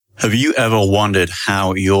Have you ever wondered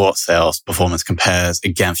how your sales performance compares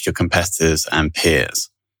against your competitors and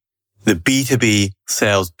peers? The B2B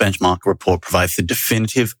Sales Benchmark Report provides the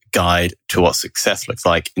definitive guide to what success looks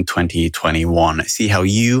like in 2021. See how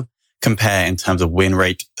you compare in terms of win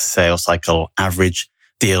rate, sales cycle, average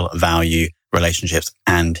deal value, relationships,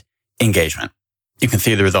 and engagement. You can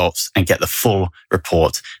see the results and get the full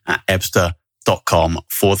report at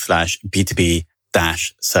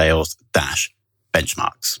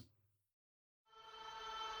ebsta.com/B2B-sales-benchmarks.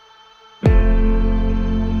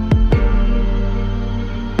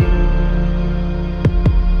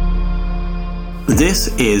 This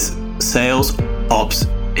is Sales Ops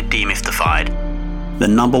Demystified, the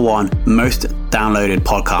number one most downloaded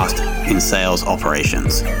podcast in sales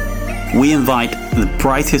operations. We invite the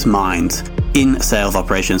brightest minds in sales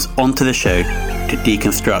operations onto the show to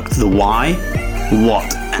deconstruct the why,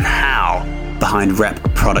 what, and how behind rep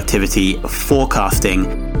productivity, forecasting,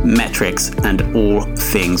 metrics, and all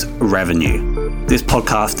things revenue. This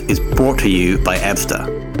podcast is brought to you by Ebsta,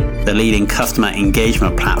 the leading customer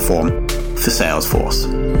engagement platform for Salesforce.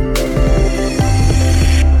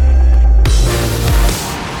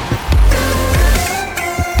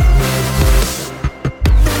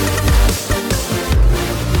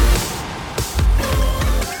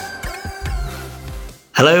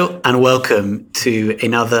 Hello and welcome to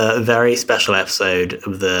another very special episode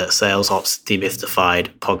of the Sales Ops Demystified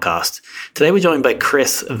podcast. Today we're joined by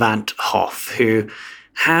Chris Van 't Hoff, who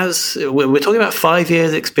we're talking about 5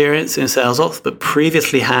 years experience in sales ops, but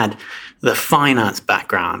previously had the finance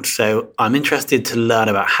background. So I'm interested to learn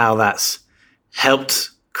about how that's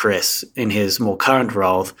helped Chris in his more current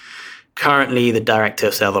role. Currently the Director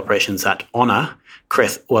of Sales Operations at Honor.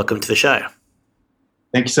 Chris, welcome to the show.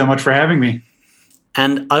 Thank you so much for having me.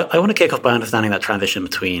 And I want to kick off by understanding that transition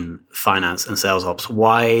between finance and sales ops.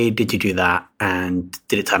 Why did you do that? And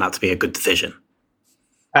did it turn out to be a good decision?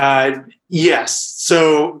 Yes.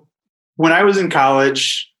 So when I was in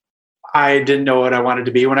college, I didn't know what I wanted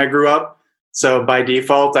to be when I grew up. So by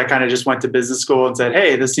default, I kind of just went to business school and said,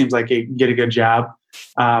 hey, this seems like you can get a good job.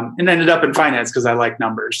 And ended up in finance because I like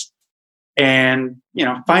numbers. And,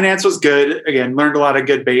 finance was good. Again, learned a lot of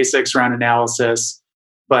good basics around analysis,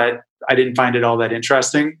 but I didn't find it all that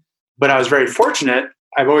interesting. But I was very fortunate.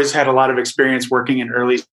 I've always had a lot of experience working in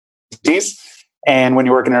early stages. And when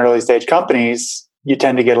you work in early stage companies, you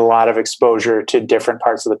tend to get a lot of exposure to different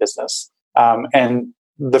parts of the business. And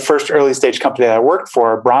the first early stage company that I worked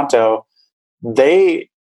for, Bronto, they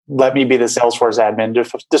let me be the Salesforce admin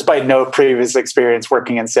despite no previous experience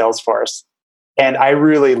working in Salesforce. And I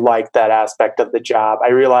really liked that aspect of the job. I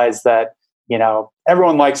realized that,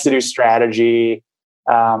 everyone likes to do strategy.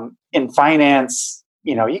 In finance,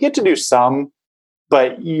 you get to do some,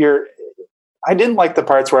 but I didn't like the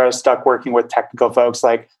parts where I was stuck working with technical folks.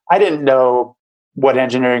 Like I didn't know what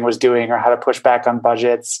engineering was doing or how to push back on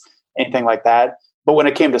budgets, anything like that. But when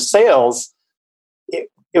it came to sales,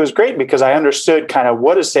 it was great because I understood kind of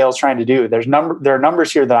what is sales trying to do. There are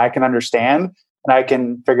numbers here that I can understand and I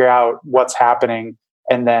can figure out what's happening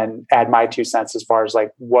and then add my 2 cents as far as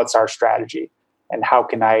like, what's our strategy and how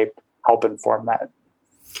can I help inform that?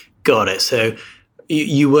 Got it. So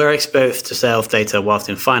you were exposed to sales data whilst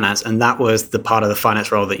in finance, and that was the part of the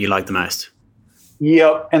finance role that you liked the most.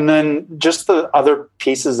 Yep. And then just the other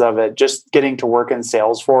pieces of it, just getting to work in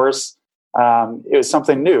Salesforce, it was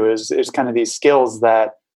something new. It was kind of these skills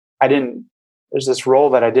that there's this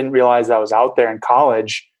role that I didn't realize that was out there in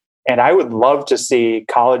college. And I would love to see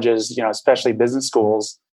colleges, especially business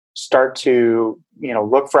schools, start to,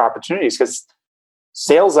 look for opportunities, because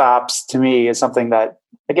sales ops to me is something that,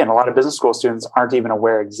 again, a lot of business school students aren't even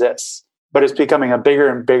aware exists, but it's becoming a bigger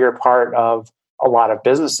and bigger part of a lot of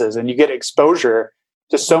businesses. And you get exposure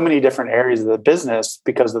to so many different areas of the business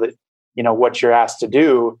because of the, what you're asked to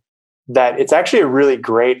do, that it's actually a really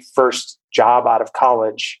great first job out of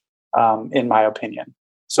college, in my opinion.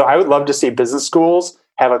 So I would love to see business schools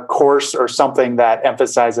have a course or something that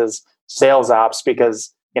emphasizes sales ops,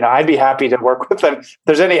 because I'd be happy to work with them. If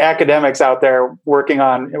there's any academics out there working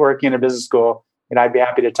in a business school, I'd be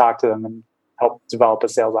happy to talk to them and help develop a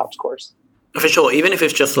sales ops course. For sure, even if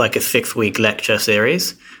it's just like a 6-week lecture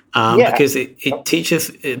series, because it teaches,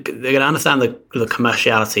 they're going to understand the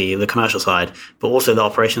commerciality, the commercial side, but also the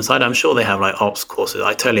operation side. I'm sure they have like ops courses.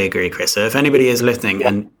 I totally agree, Chris. So if anybody is listening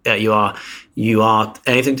and you are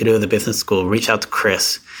anything to do with the business school, reach out to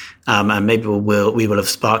Chris. And maybe we will have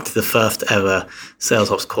sparked the first ever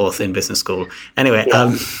sales ops course in business school. Anyway,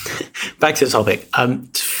 back to the topic.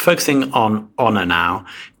 Focusing on Honor now,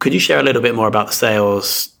 could you share a little bit more about the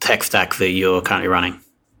sales tech stack that you're currently running?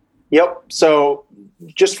 Yep. So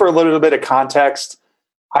just for a little bit of context,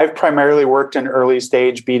 I've primarily worked in early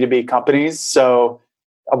stage B2B companies. So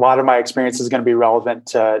a lot of my experience is going to be relevant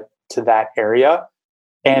to that area.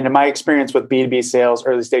 And in my experience with B2B sales,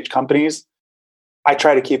 early stage companies, I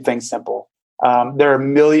try to keep things simple. There are a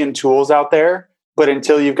million tools out there, but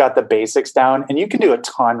until you've got the basics down, and you can do a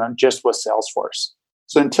ton on just with Salesforce.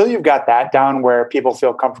 So until you've got that down where people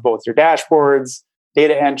feel comfortable with your dashboards,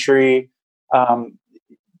 data entry,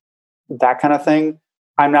 that kind of thing,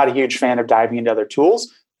 I'm not a huge fan of diving into other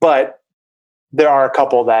tools. But there are a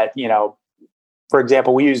couple that, for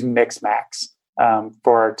example, we use Mixmax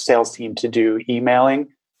for our sales team to do emailing,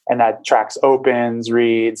 and that tracks opens,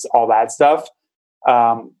 reads, all that stuff.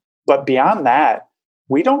 But beyond that,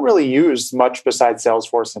 we don't really use much besides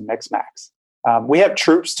Salesforce and Mixmax. We have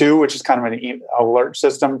Troops too, which is kind of an alert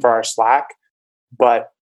system for our Slack.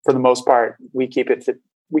 But for the most part, we keep it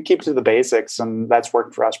to the basics, and that's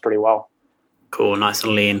worked for us pretty well. Cool, nice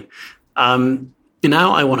and lean.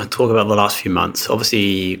 Now I want to talk about the last few months.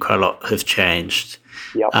 Obviously, quite a lot have changed.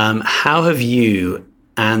 Yep. How have you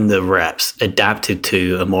and the reps adapted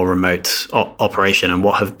to a more remote operation, and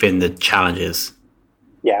what have been the challenges?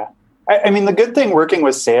 Yeah. I mean, the good thing working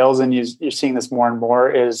with sales, and you're seeing this more and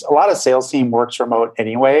more, is a lot of sales team works remote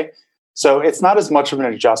anyway. So it's not as much of an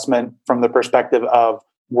adjustment from the perspective of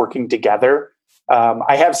working together.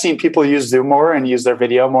 I have seen people use Zoom more and use their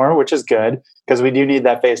video more, which is good because we do need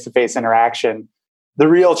that face-to-face interaction. The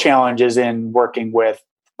real challenge is in working with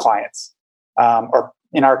clients, or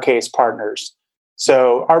in our case, partners.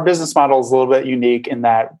 So our business model is a little bit unique in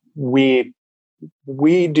that we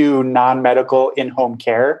do non-medical in-home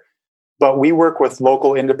care, but we work with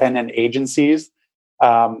local independent agencies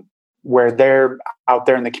where they're out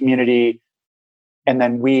there in the community, and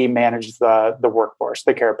then we manage the workforce,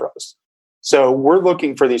 the care pros. So we're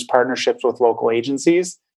looking for these partnerships with local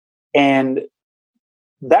agencies, and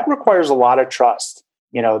that requires a lot of trust.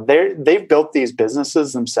 They've built these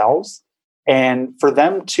businesses themselves, and for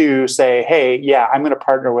them to say, "Hey, yeah, I'm going to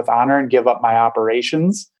partner with Honor and give up my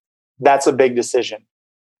operations," that's a big decision.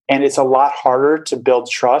 And it's a lot harder to build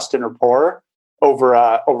trust and rapport over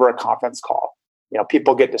a conference call.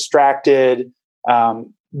 People get distracted.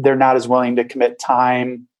 They're not as willing to commit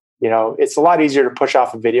time. It's a lot easier to push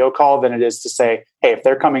off a video call than it is to say, "Hey, if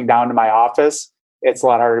they're coming down to my office," it's a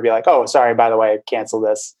lot harder to be like, "Oh, sorry, by the way, cancel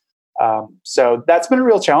this." So that's been a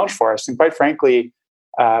real challenge for us. And quite frankly,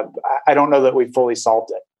 I don't know that we've fully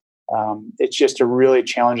solved it. It's just a really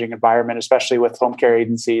challenging environment, especially with home care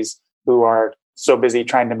agencies who are so busy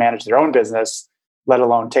trying to manage their own business, let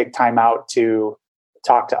alone take time out to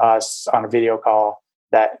talk to us on a video call.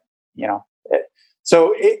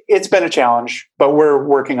 So it's been a challenge, but we're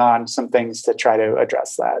working on some things to try to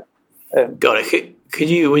address that. Got it. Would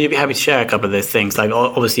you be happy to share a couple of those things? Like,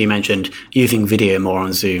 obviously you mentioned using video more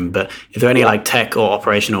on Zoom, but is there any like tech or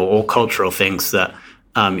operational or cultural things that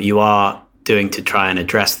you are doing to try and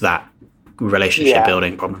address that relationship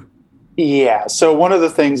building problem? Yeah. So one of the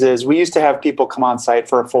things is we used to have people come on site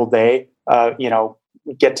for a full day,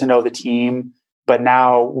 get to know the team. But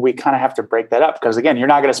now we kind of have to break that up because, again, you're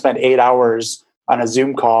not going to spend 8 hours on a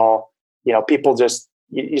Zoom call. People just,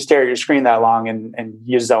 you stare at your screen that long and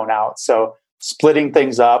you zone out. So splitting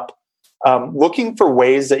things up, looking for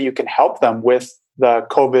ways that you can help them with the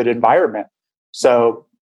COVID environment. So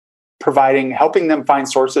helping them find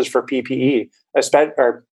sources for PPE,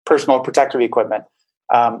 or personal protective equipment,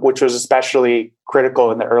 which was especially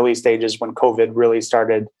critical in the early stages when COVID really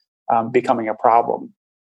started becoming a problem.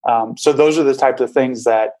 So those are the types of things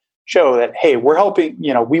that show that, hey, we're helping,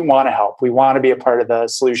 we want to help. We want to be a part of the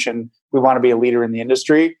solution. We want to be a leader in the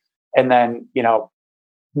industry. And then,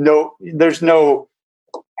 there's no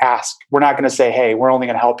ask. We're not going to say, hey, we're only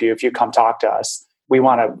going to help you if you come talk to us. We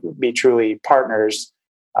want to be truly partners.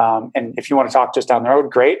 And if you want to talk to us down the road,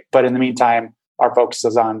 great. But in the meantime, our focus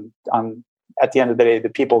is on at the end of the day, the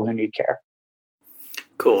people who need care.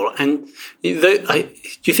 Cool. And do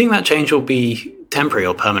you think that change will be temporary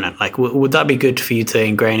or permanent? Like, would that be good for you to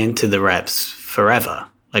ingrain into the reps forever?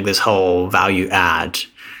 Like this whole value add,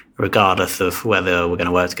 regardless of whether we're going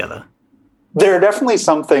to work together? There are definitely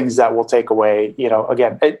some things that will take away,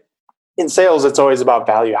 again, in sales, it's always about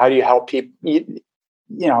value. How do you help people?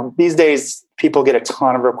 These days, people get a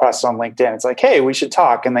ton of requests on LinkedIn. It's like, hey, we should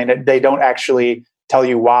talk. And they don't actually tell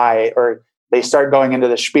you why, or they start going into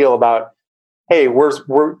the spiel about, hey,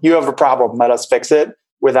 you have a problem, let us fix it,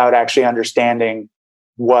 without actually understanding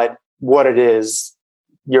what it is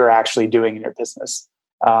you're actually doing in your business.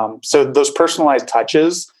 So those personalized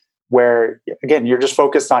touches where, again, you're just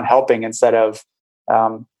focused on helping instead of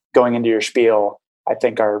going into your spiel, I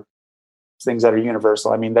think are things that are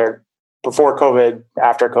universal. I mean, they're before COVID,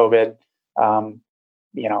 after COVID.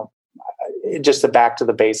 just a back to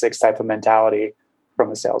the basics type of mentality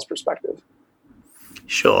from a sales perspective.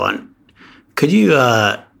 Sure. And could you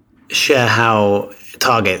share how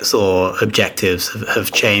targets or objectives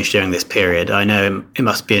have changed during this period? I know it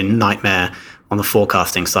must be a nightmare on the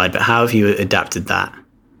forecasting side, but how have you adapted that?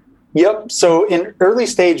 Yep. So in early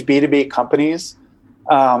stage B2B companies,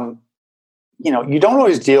 you don't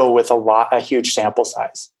always deal with a huge sample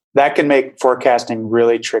size. That can make forecasting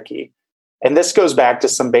really tricky. And this goes back to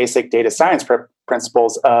some basic data science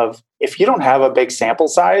principles of, if you don't have a big sample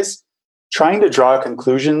size, trying to draw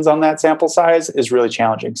conclusions on that sample size is really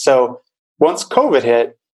challenging. So once COVID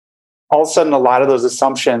hit, all of a sudden, a lot of those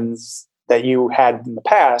assumptions that you had in the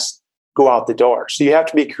past go out the door. So you have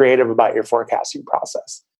to be creative about your forecasting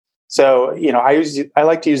process. So, I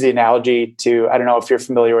like to use the analogy to, I don't know if you're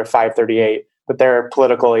familiar with 538, but they're a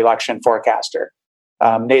political election forecaster.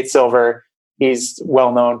 Nate Silver, he's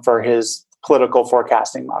well known for his political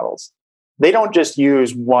forecasting models. They don't just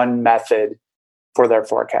use one method for their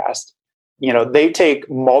forecast. They take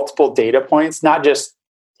multiple data points, not just,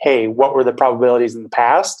 hey, what were the probabilities in the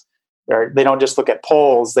past? They don't just look at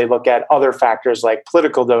polls. They look at other factors like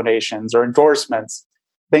political donations or endorsements,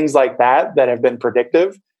 things like that have been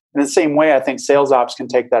predictive. In the same way, I think sales ops can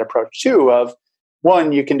take that approach too of,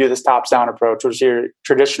 one, you can do this tops-down approach, which is your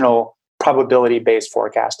traditional probability-based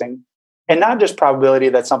forecasting. And not just probability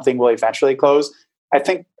that something will eventually close. I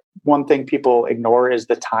think one thing people ignore is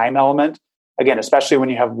the time element. Again, especially when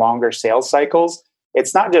you have longer sales cycles,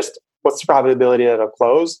 it's not just what's the probability that it'll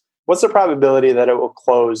close, what's the probability that it will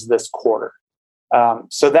close this quarter?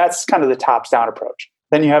 So that's kind of the tops-down approach.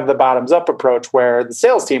 Then you have the bottoms-up approach where the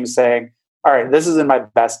sales team is saying, all right, this is in my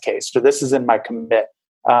best case, or this is in my commit.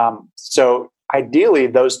 So ideally,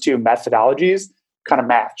 those two methodologies kind of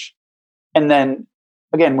match. And then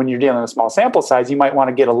again, when you're dealing with a small sample size, you might want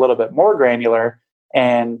to get a little bit more granular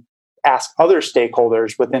and ask other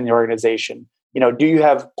stakeholders within the organization. Do you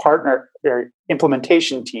have partner or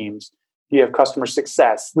implementation teams? Do you have customer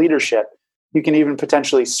success, leadership? You can even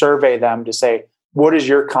potentially survey them to say, what is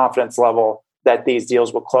your confidence level that these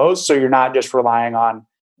deals will close? So you're not just relying on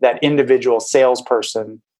that individual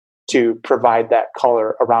salesperson to provide that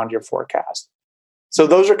color around your forecast. So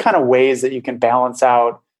those are kind of ways that you can balance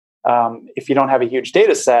out. If you don't have a huge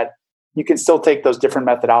data set, you can still take those different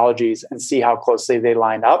methodologies and see how closely they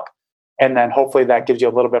line up. And then hopefully that gives you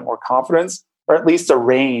a little bit more confidence, or at least a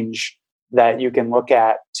range that you can look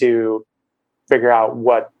at to figure out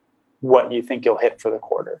what you think you'll hit for the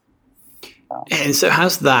quarter. And so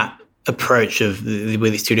how's that approach with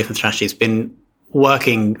these two different strategies been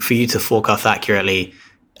working for you to forecast accurately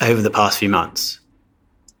over the past few months?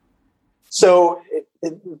 So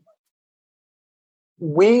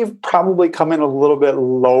we've probably come in a little bit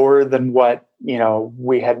lower than what,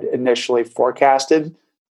 we had initially forecasted.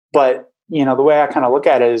 But, the way I kind of look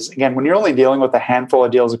at it is, again, when you're only dealing with a handful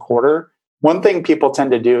of deals a quarter, one thing people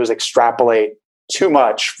tend to do is extrapolate too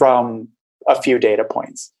much from a few data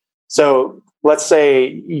points. So let's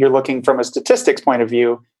say you're looking from a statistics point of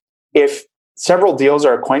view. If several deals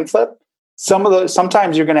are a coin flip,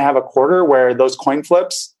 sometimes you're going to have a quarter where those coin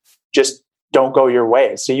flips just don't go your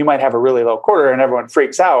way. So you might have a really low quarter and everyone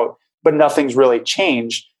freaks out, but nothing's really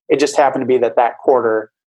changed. It just happened to be that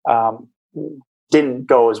quarter didn't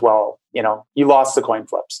go as well. You lost the coin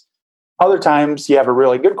flips. Other times you have a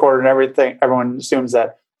really good quarter and everyone assumes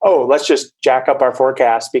that, oh, let's just jack up our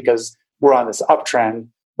forecast because we're on this uptrend,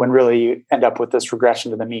 when really you end up with this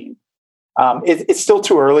regression to the mean. It's still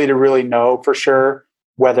too early to really know for sure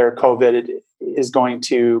whether COVID is going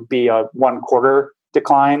to be a 1 quarter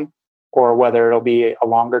decline or whether it'll be a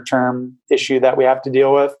longer term issue that we have to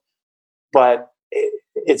deal with. But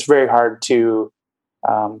it's very hard to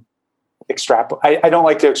extrapolate. I don't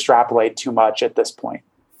like to extrapolate too much at this point.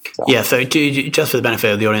 So. Yeah, so just for the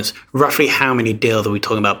benefit of the audience, roughly how many deals are we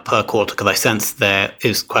talking about per quarter? Because I sense there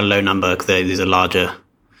is quite a low number because these are larger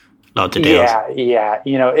deals. Yeah.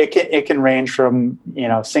 It can range from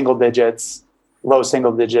single digits, low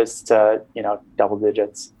single digits to double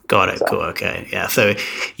digits. Got it. So. Cool. Okay. Yeah. So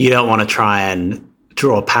you don't want to try and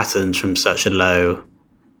draw patterns from such a low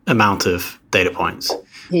amount of data points.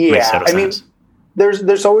 Yeah. I mean,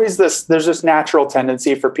 there's always this natural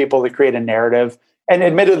tendency for people to create a narrative. And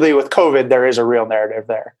admittedly, with COVID, there is a real narrative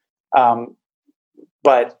there.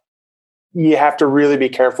 But you have to really be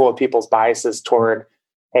careful of people's biases toward,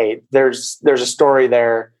 hey, there's a story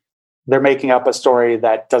there. They're making up a story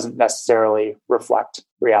that doesn't necessarily reflect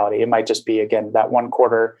reality. It might just be, again, that 1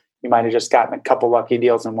 quarter. You might have just gotten a couple lucky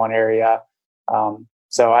deals in one area.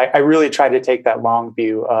 So I really try to take that long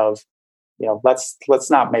view of, let's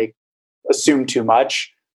not assume too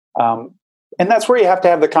much. And that's where you have to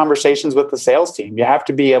have the conversations with the sales team. You have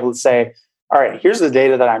to be able to say, all right, here's the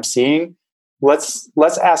data that I'm seeing. Let's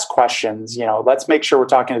ask questions. Let's make sure we're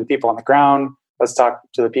talking to the people on the ground. Let's talk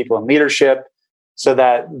to the people in leadership so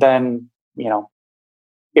that then,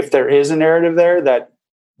 if there is a narrative there that,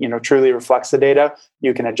 truly reflects the data,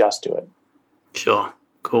 you can adjust to it. Sure.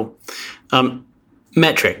 Cool.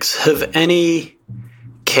 Metrics. Have any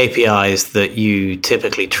KPIs that you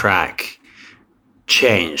typically track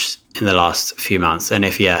changed in the last few months? And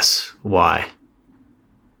if yes, why?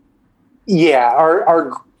 Yeah,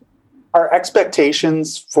 our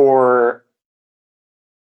expectations for,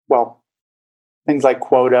 things like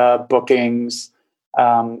quota, bookings,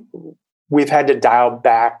 we've had to dial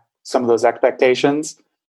back some of those expectations.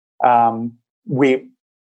 We're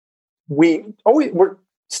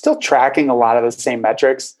still tracking a lot of the same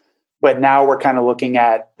metrics, but now we're kind of looking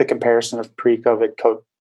at the comparison of pre-COVID,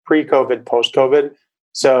 post-COVID.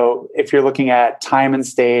 So if you're looking at time and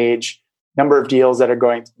stage, number of deals that are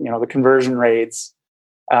going, the conversion rates,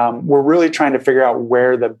 we're really trying to figure out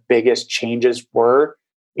where the biggest changes were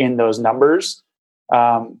in those numbers.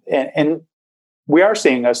 And we are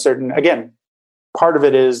seeing a certain, again, part of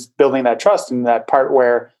it is building that trust, and that part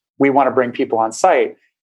where we want to bring people on site.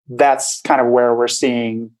 That's kind of where we're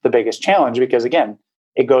seeing the biggest challenge, because again,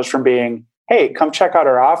 it goes from being, hey, come check out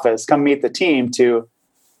our office, come meet the team, to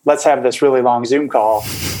let's have this really long Zoom call.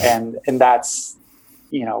 And that's,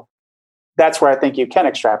 that's where I think you can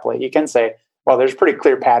extrapolate. You can say, well, there's a pretty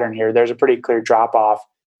clear pattern here. There's a pretty clear drop off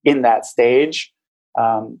in that stage.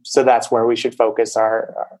 So that's where we should focus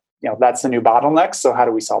our that's the new bottleneck. So how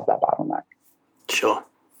do we solve that bottleneck? Sure.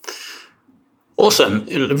 Awesome.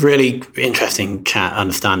 Really interesting chat,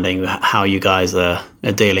 understanding how you guys are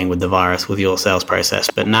dealing with the virus with your sales process.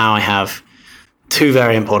 But now I have two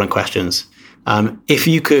very important questions. If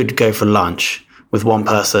you could go for lunch with one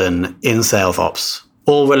person in sales ops,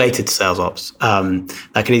 all related to sales ops,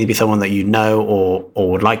 that could either be someone that you know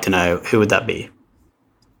or would like to know, who would that be?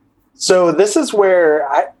 So this is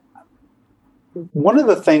where one of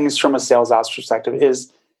the things from a sales ops perspective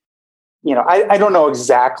is, I don't know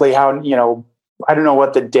exactly how, I don't know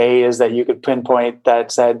what the day is that you could pinpoint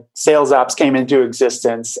that said sales ops came into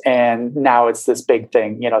existence and now it's this big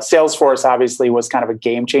thing. Salesforce obviously was kind of a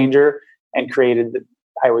game changer and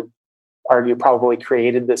I would argue probably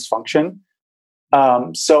created this function.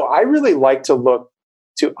 So I really like to look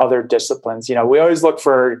to other disciplines. We always look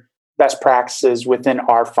for best practices within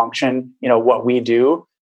our function, what we do.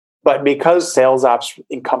 But because sales ops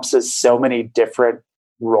encompasses so many different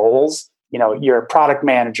roles, you're a product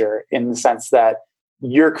manager in the sense that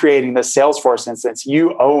you're creating the Salesforce instance.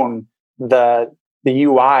 You own the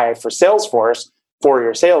UI for Salesforce for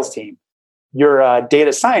your sales team. You're a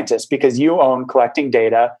data scientist because you own collecting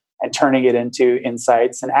data and turning it into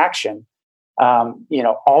insights and action.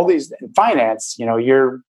 All these in finance,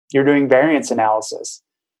 you're doing variance analysis.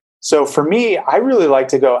 So for me, I really like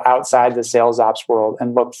to go outside the sales ops world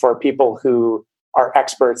and look for people who are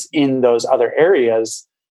experts in those other areas,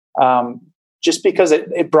 just because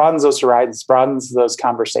it broadens those horizons, broadens those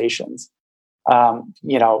conversations.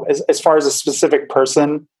 As far as a specific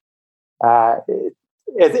person,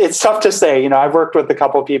 it's tough to say. I've worked with a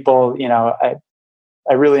couple of people.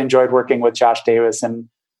 I really enjoyed working with Josh Davis, and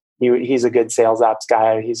he's a good sales ops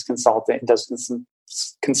guy. He's does some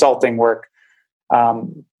consulting work.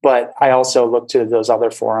 But I also look to those other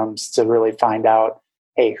forums to really find out,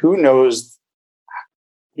 hey, who knows,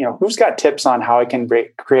 who's got tips on how I can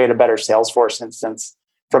create a better Salesforce instance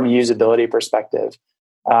from a usability perspective?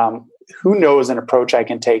 Who knows an approach I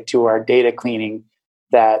can take to our data cleaning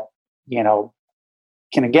that,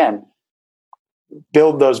 can again,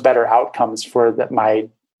 build those better outcomes for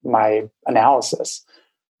my analysis.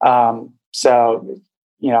 So,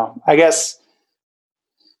 I guess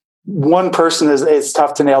one person is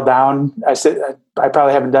tough to nail down. I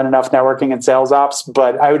probably haven't done enough networking in sales ops,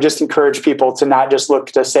 but I would just encourage people to not just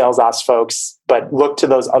look to sales ops folks, but look to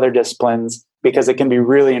those other disciplines, because it can be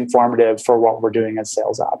really informative for what we're doing as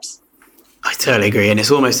sales ops. I totally agree. And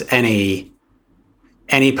it's almost any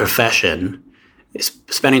profession.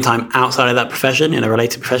 Spending time outside of that profession in a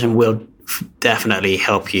related profession will definitely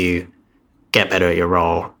help you get better at your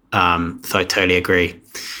role. So I totally agree.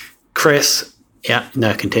 Chris, yeah,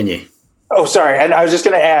 no, continue. Oh, sorry. And I was just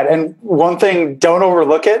going to add, and one thing, don't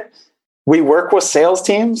overlook it. We work with sales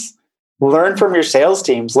teams. Learn from your sales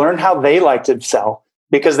teams. Learn how they like to sell,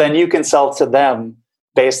 because then you can sell to them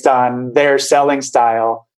based on their selling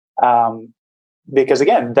style. Because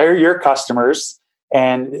again, they're your customers,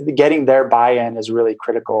 and getting their buy-in is really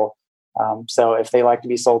critical. So if they like to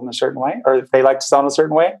be sold in a certain way, or if they like to sell in a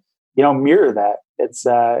certain way, mirror that.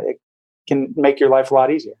 It can make your life a lot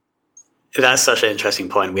easier. That's such an interesting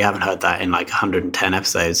point. We haven't heard that in like 110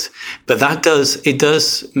 episodes. But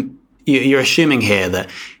you're assuming here that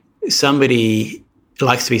somebody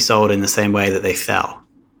likes to be sold in the same way that they sell,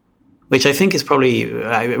 which I think is probably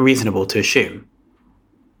reasonable to assume.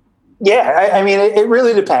 Yeah, I mean, it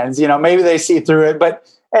really depends. Maybe they see through it, but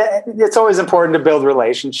it's always important to build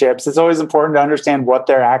relationships. It's always important to understand what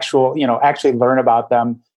their actually learn about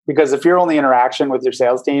them. Because if your only interaction with your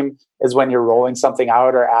sales team is when you're rolling something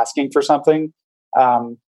out or asking for something,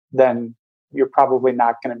 then you're probably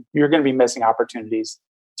you're going to be missing opportunities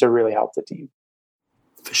to really help the team.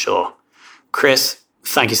 For sure. Chris,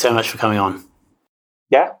 thank you so much for coming on.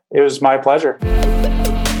 Yeah, it was my pleasure.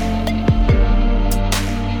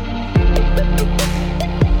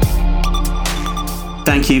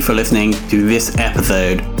 Thank you for listening to this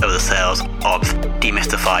episode of the Sales Ops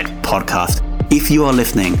Demystified podcast. If you are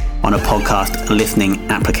listening on a podcast listening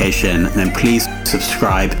application, then please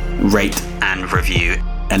subscribe, rate, and review.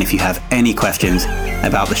 And if you have any questions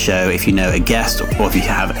about the show, if you know a guest, or if you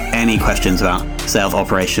have any questions about sales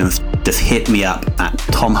operations, just hit me up at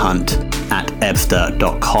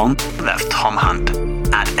tomhunt@ebster.com. That's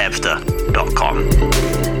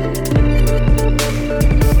tomhunt@ebster.com.